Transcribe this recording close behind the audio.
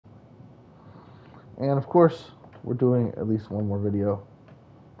And of course, we're doing at least one more video.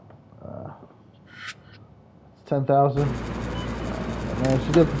 It's 10,000. I managed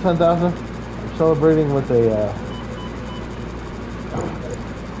to get to 10,000. I'm celebrating with a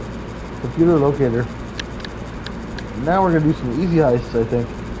computer locator. Now we're gonna do some easy heists, I think.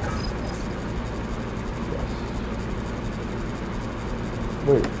 Yes.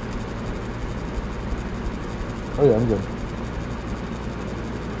 Wait. Oh yeah, I'm good.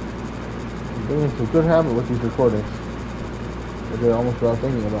 I'm getting into a good habit with these recordings. I did almost without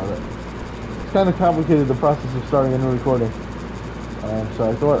thinking about it. It's kind of complicated, the process of starting a new recording. So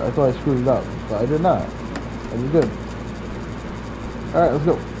I thought I screwed it up, but I did not. I did good. All right, let's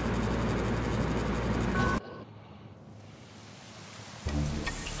go.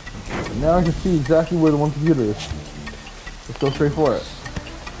 And now I can see exactly where the one computer is. Let's go straight for it.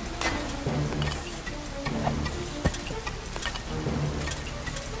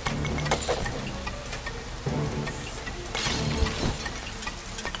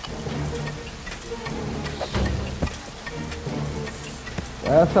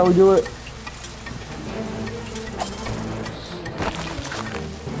 That's how we do it.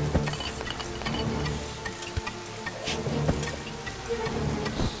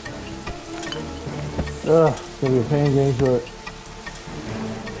 Ugh, it's gonna be a pain getting to it.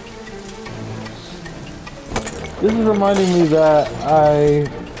 This is reminding me that I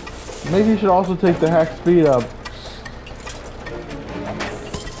maybe should also take the hack speed up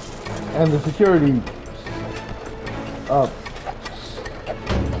and the security up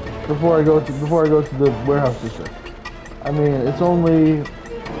before I go to the warehouse district. I mean, it's only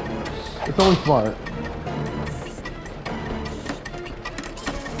smart.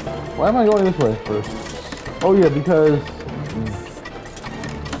 Why am I going this way first? Oh yeah, because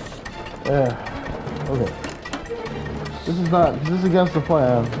okay. This is against the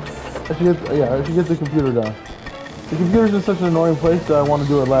plan. I should get the computer done. The computer's in such an annoying place that I want to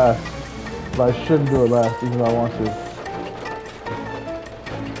do it last. But I shouldn't do it last even though I want to.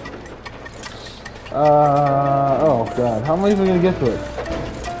 Oh god, how am I even gonna get to it?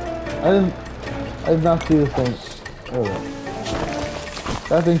 I did not see this thing. Oh,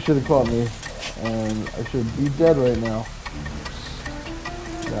 that thing should have caught me, and I should be dead right now.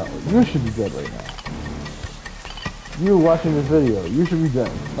 No, you should be dead right now. You watching this video, you should be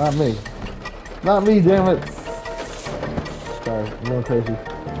dead, not me. Not me, damn it. Sorry, I'm going crazy.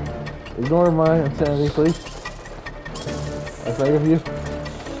 Ignore my insanity, please. I beg of you.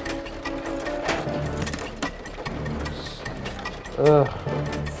 I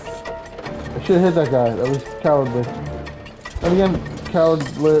should have hit that guy. That was cowardly. And again,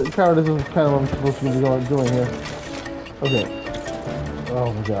 cowardice is kind of what I'm supposed to be doing here. Okay.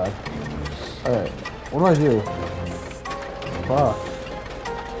 Oh my god. Alright. What do I do? Fuck.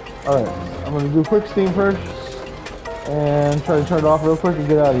 Alright. I'm gonna do quick steam purge and try to turn it off real quick and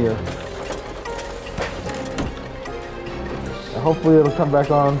get out of here. And hopefully it'll come back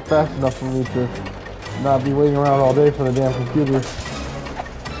on fast enough for me to not be waiting around all day for the damn computer.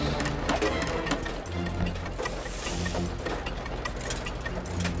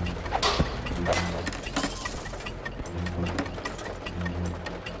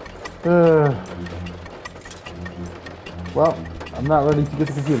 Well, I'm not ready to get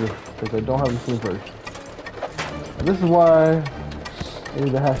the computer because I don't have the steam purge. And this is why I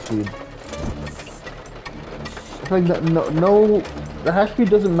need the hash speed. It's like the hash speed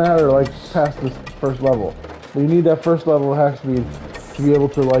doesn't matter like past this first level, but you need that first level of hash speed to be able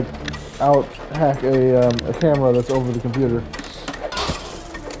to like out hack a camera that's over the computer,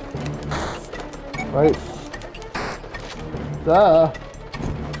 right? Duh.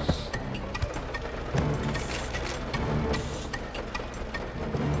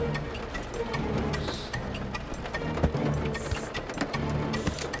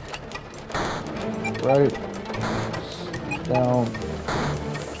 Right, down,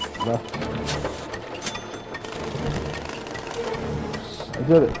 left. I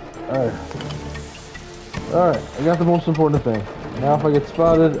did it. Alright. Alright, I got the most important thing. Now if I get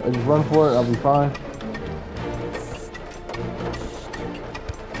spotted, I just run for it, I'll be fine.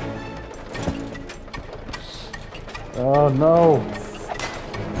 Oh no.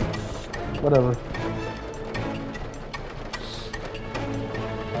 Whatever.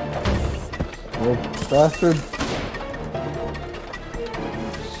 Oh, bastard.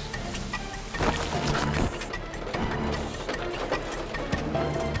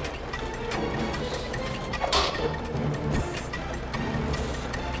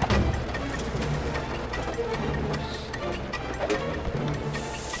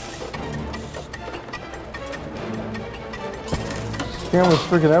 Camera's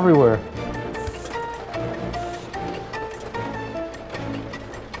freaking everywhere.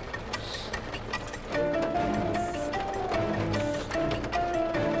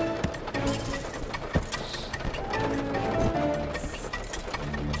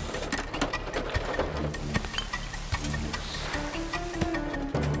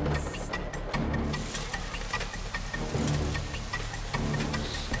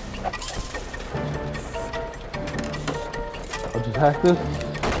 hack this.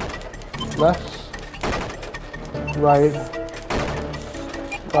 Left. Right.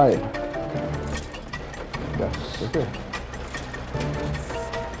 Right. Yes, okay.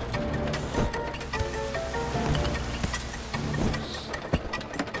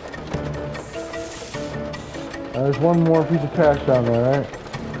 There's one more piece of cash down there, right?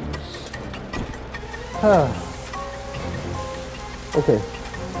 Okay.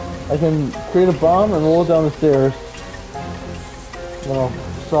 I can create a bomb and roll it down the stairs. That'll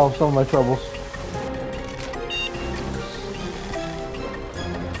solve some of my troubles.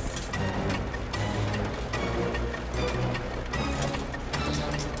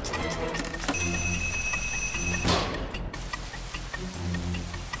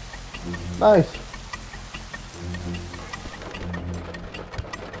 Nice.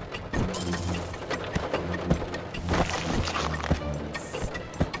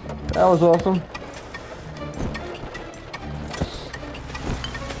 That was awesome.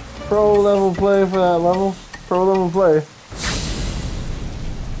 Pro level play for that level. Pro level play.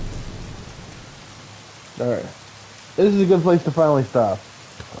 Alright. This is a good place to finally stop.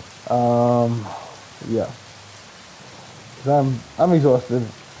 Yeah. 'Cause I'm exhausted.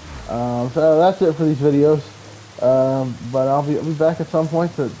 So that's it for these videos. But I'll be back at some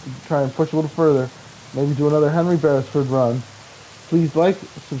point to try and push a little further. Maybe do another Henry Beresford run. Please like,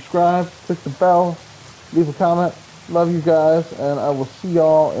 subscribe, click the bell, leave a comment. Love you guys, and I will see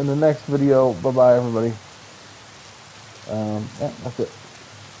y'all in the next video. Bye-bye, everybody. Yeah, that's it.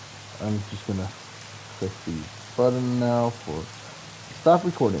 I'm just gonna click the button now for stop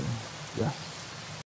recording. Yes.